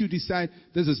 Once you decide,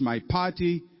 this is my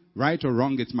party, right or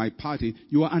wrong, it's my party,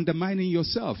 you are undermining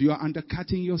yourself. You are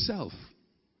undercutting yourself.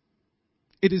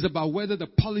 It is about whether the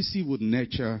policy would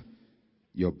nurture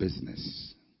your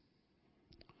business.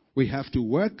 We have to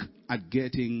work at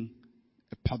getting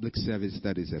a public service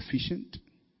that is efficient.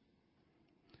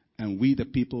 And we, the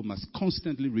people, must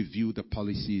constantly review the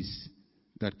policies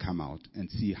that come out and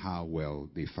see how well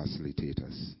they facilitate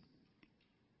us.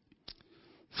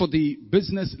 For the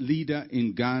business leader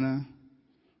in Ghana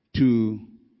to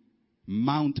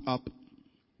mount up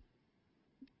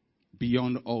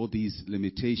beyond all these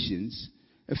limitations,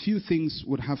 a few things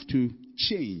would have to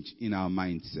change in our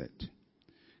mindset.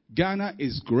 Ghana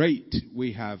is great.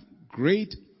 We have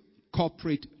great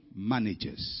corporate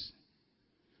managers,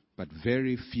 but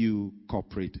very few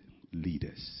corporate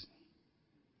leaders.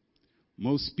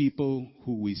 Most people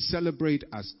who we celebrate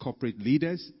as corporate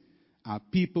leaders are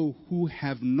people who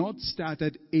have not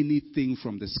started anything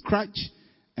from the scratch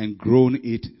and grown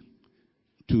it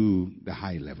to the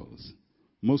high levels.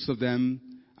 Most of them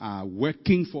are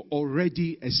working for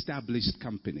already established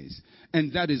companies.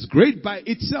 And that is great by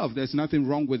itself. There's nothing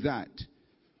wrong with that.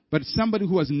 But somebody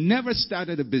who has never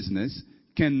started a business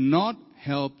cannot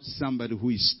help somebody who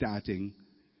is starting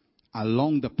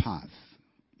along the path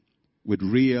with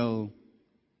real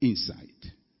insight.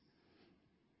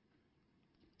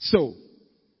 So,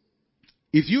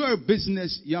 if you are a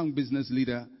young business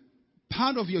leader,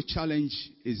 part of your challenge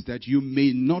is that you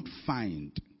may not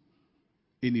find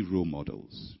any role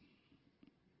models.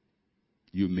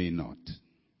 You may not.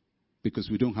 Because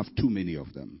we don't have too many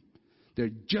of them. There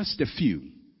are just a few.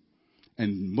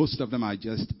 And most of them are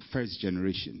just first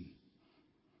generation.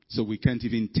 So we can't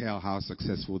even tell how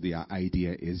successful their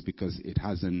idea is because it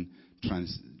hasn't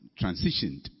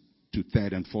transitioned to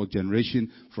third and fourth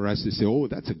generation for us to say, oh,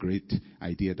 that's a great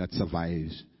idea that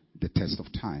survives the test of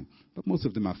time. But most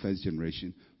of them are first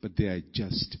generation, but they are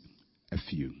just a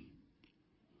few.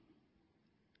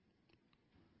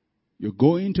 You're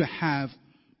going to have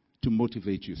to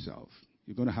motivate yourself.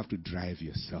 You're going to have to drive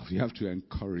yourself. You have to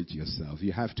encourage yourself.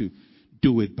 You have to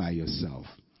do it by yourself.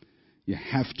 You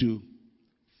have to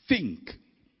think.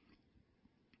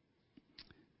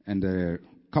 And there are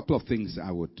a couple of things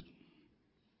I would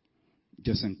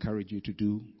just encourage you to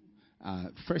do.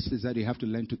 First is that you have to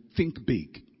learn to think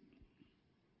big.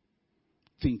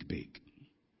 Think big.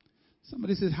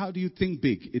 Somebody says, how do you think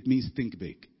big? It means think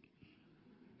big.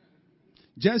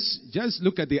 Just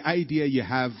look at the idea you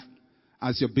have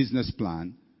as your business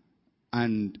plan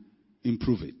and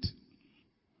improve it.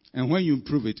 And when you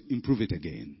improve it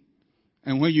again.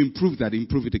 And when you improve that,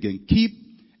 improve it again. Keep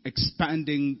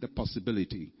expanding the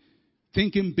possibility.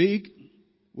 Thinking big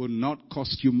will not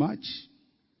cost you much.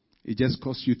 It just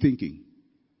costs you thinking.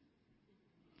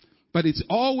 But it's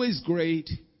always great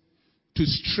to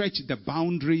stretch the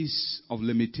boundaries of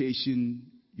limitation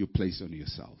you place on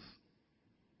yourself.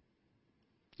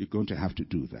 You're going to have to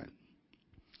do that.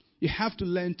 You have to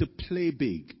learn to play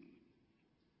big.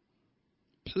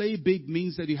 Play big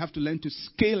means that you have to learn to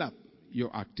scale up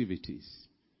your activities.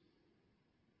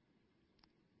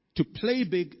 To play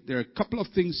big, there are a couple of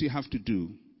things you have to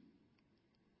do.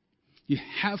 You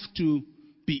have to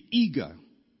be eager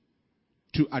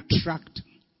to attract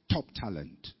top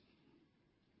talent.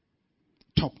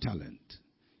 Top talent.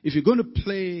 If you're going to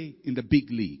play in the big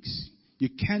leagues, you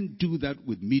can't do that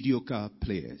with mediocre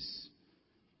players.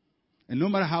 And no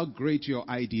matter how great your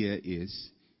idea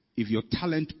is, if your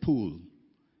talent pool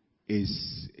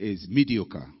is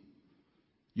mediocre,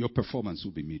 your performance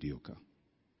will be mediocre.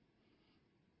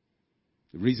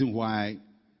 The reason why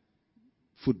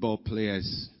football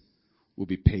players will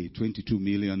be paid £22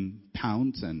 million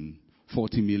and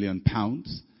 £40 million,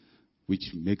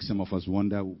 which makes some of us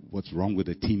wonder what's wrong with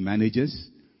the team managers,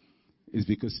 is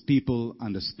because people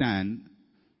understand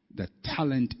that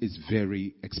talent is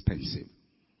very expensive.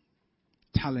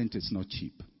 Talent is not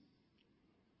cheap.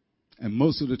 And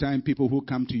most of the time, people who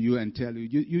come to you and tell you,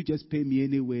 you just pay me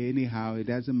anyway, anyhow, it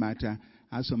doesn't matter.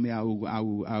 As for me, I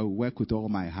will work with all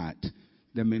my heart.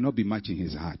 There may not be much in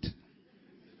his heart.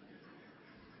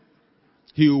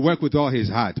 He will work with all his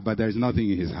heart, but there is nothing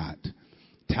in his heart.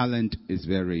 Talent is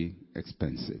very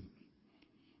expensive.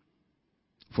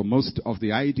 For most of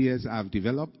the ideas I've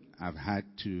developed, I've had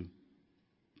to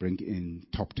bring in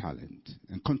top talent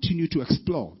and continue to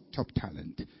explore top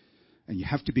talent. And you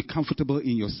have to be comfortable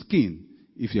in your skin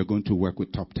if you're going to work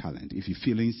with top talent. If you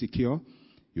feel insecure,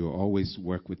 you'll always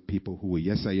work with people who will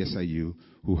yes you,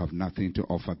 who have nothing to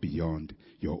offer beyond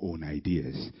your own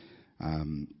ideas.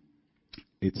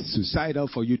 It's suicidal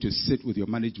for you to sit with your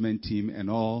management team and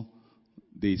all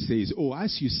they say is, oh,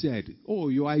 as you said, oh,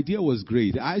 your idea was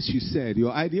great. As you said,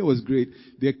 your idea was great.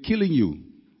 They're killing you.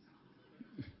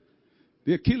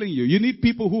 They're killing you. You need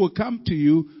people who will come to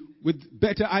you with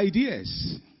better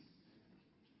ideas.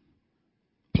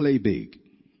 Play big.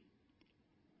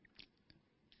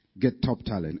 Get top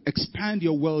talent. Expand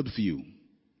your worldview.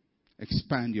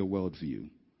 Expand your worldview.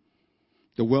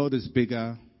 The world is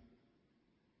bigger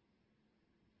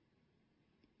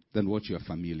than what you're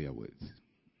familiar with.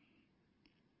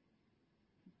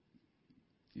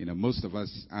 You know, most of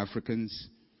us Africans,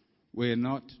 we're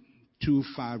not too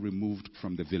far removed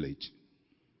from the village.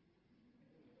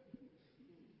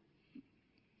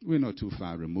 We're not too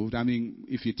far removed. I mean,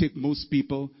 if you take most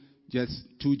people, just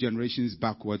 2 generations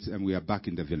backwards, and we are back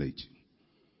in the village.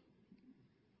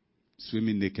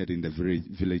 Swimming naked in the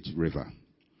village river.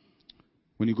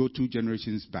 When you go 2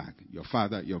 generations back, your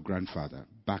father, your grandfather,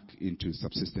 back into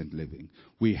subsistent living.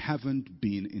 We haven't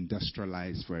been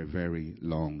industrialized for a very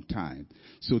long time.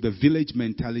 So the village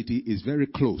mentality is very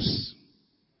close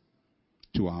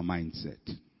to our mindset.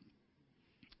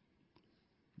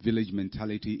 Village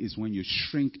mentality is when you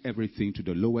shrink everything to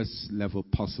the lowest level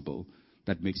possible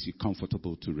that makes you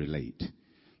comfortable to relate.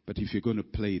 But if you're going to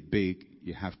play it big,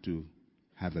 you have to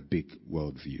have a big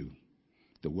worldview.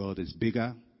 The world is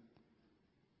bigger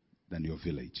than your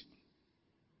village.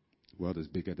 The world is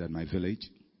bigger than my village,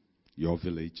 your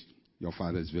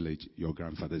father's village, your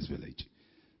grandfather's village.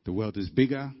 The world is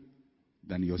bigger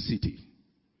than your city.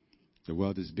 The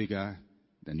world is bigger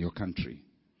than your country.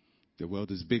 The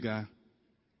world is bigger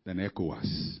than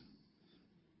ECOWAS.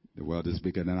 The world is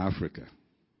bigger than Africa.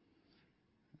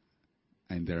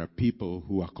 And there are people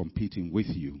who are competing with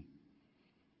you.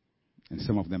 And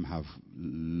some of them have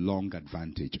long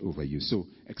advantage over you. So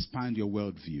expand your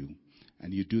worldview.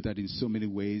 And you do that in so many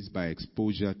ways, by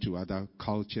exposure to other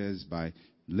cultures, by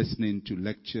listening to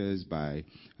lectures, by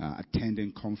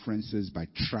attending conferences, by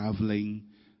traveling.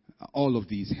 All of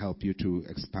these help you to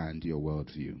expand your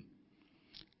worldview.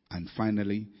 And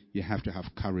finally, you have to have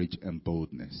courage and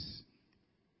boldness.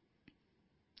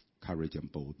 Courage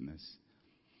and boldness.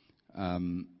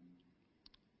 Some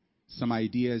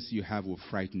ideas you have will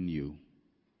frighten you.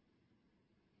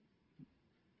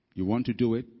 You want to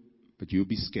do it, but you'll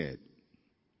be scared.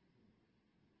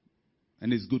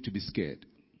 And it's good to be scared.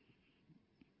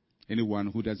 Anyone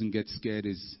who doesn't get scared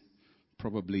is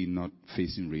probably not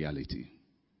facing reality.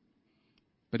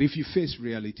 But if you face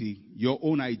reality, your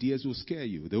own ideas will scare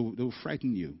you. They'll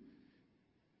frighten you.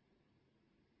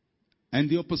 And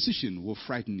the opposition will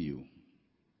frighten you.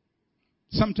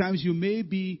 Sometimes you may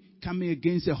be coming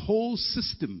against a whole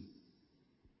system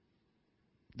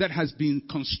that has been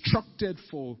constructed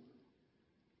for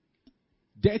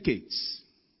decades.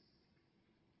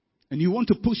 And you want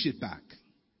to push it back.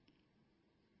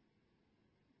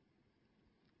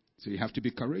 So you have to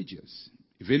be courageous.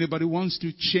 If anybody wants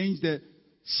to change the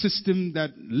system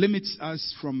that limits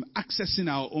us from accessing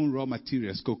our own raw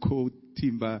materials, cocoa,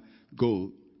 timber,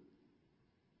 gold,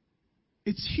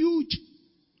 it's huge.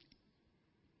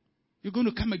 You're going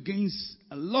to come against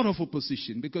a lot of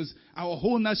opposition because our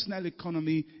whole national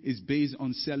economy is based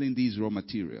on selling these raw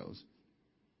materials.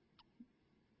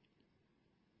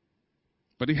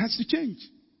 But it has to change.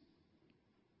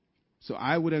 So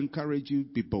I would encourage you,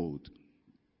 be bold.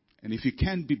 And if you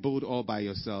can't be bold all by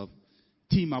yourself,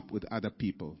 team up with other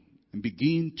people and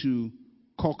begin to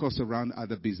caucus around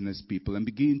other business people and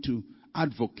begin to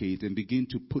advocate and begin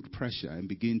to put pressure and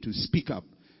begin to speak up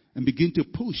and begin to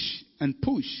push and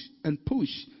push and push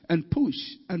and push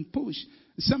and push.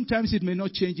 Sometimes it may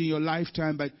not change in your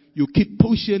lifetime, but you keep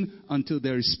pushing until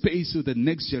there is space so the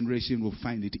next generation will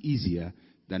find it easier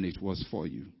than it was for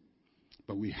you.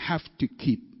 But we have to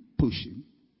keep pushing.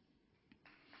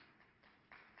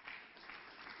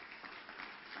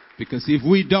 Because if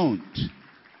we don't,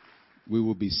 we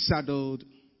will be saddled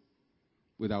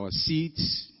with our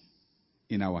seeds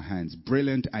in our hands.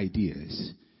 Brilliant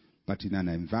ideas, but in an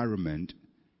environment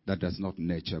that does not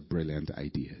nurture brilliant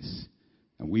ideas.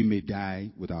 And we may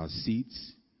die with our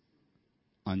seeds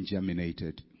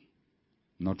ungerminated,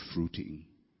 not fruiting,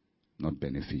 not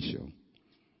beneficial.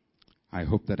 I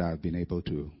hope that I've been able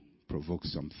to provoke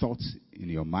some thoughts in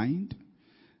your mind.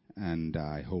 And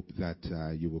I hope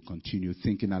that you will continue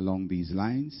thinking along these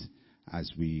lines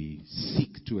as we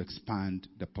seek to expand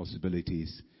the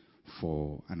possibilities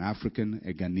for an African,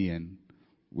 a Ghanaian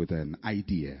with an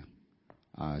idea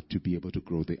to be able to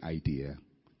grow the idea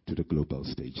to the global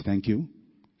stage. Thank you.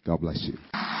 God bless you.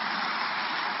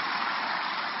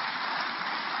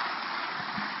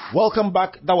 Welcome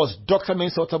back. That was Dr.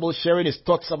 Mensah Otabil sharing his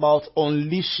thoughts about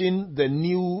unleashing the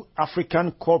new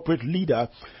African corporate leader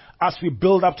as we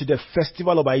build up to the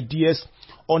Festival of Ideas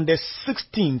on the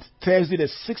 16th, Thursday the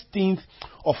 16th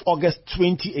of August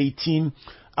 2018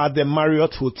 at the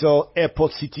Marriott Hotel,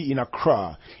 Airport City in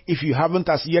Accra. If you haven't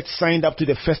as yet signed up to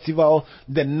the festival,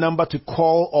 the number to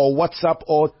call or WhatsApp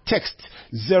or text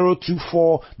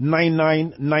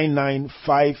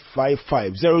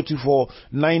 024-9999-555.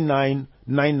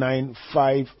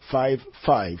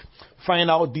 024-9999-555. Find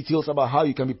out details about how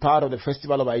you can be part of the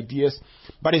Festival of Ideas.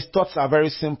 But his thoughts are very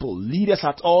simple. Leaders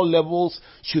at all levels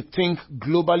should think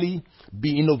globally,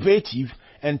 be innovative,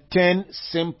 and turn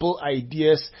simple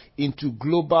ideas into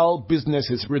global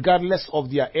businesses, regardless of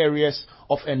their areas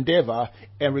of endeavor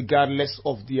and regardless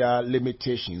of their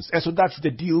limitations. And so that's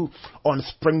the deal on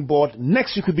Springboard.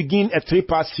 Next week we begin a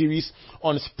 3-part series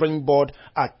on Springboard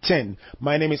at 10.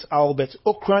 My name is Albert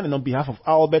Okran, and on behalf of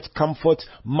Albert, Comfort,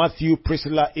 Matthew,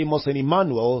 Priscilla, Amos, and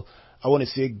Emmanuel, I want to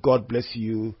say God bless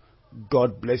you,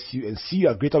 and see you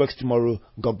at Greater Works tomorrow.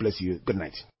 God bless you. Good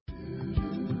night.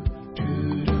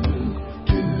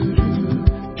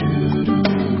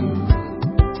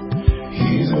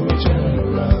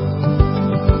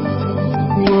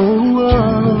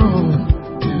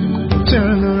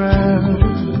 Turn around.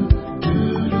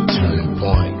 Turning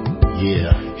point.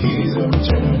 Yeah. He's a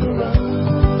turnaround.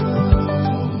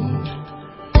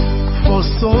 For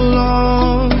so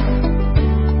long,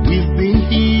 we've been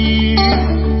here.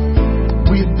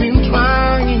 We've been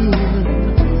trying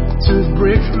to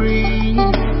break free.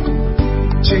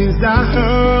 Chains that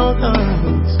hurt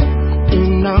us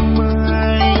in our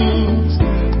minds.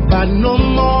 But no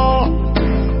more.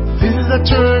 This is a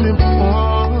turning point.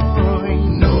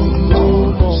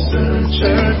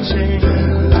 Searching,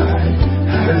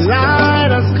 the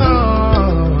light has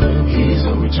come. He's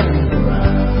a return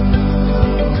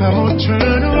around. Come on,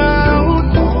 turn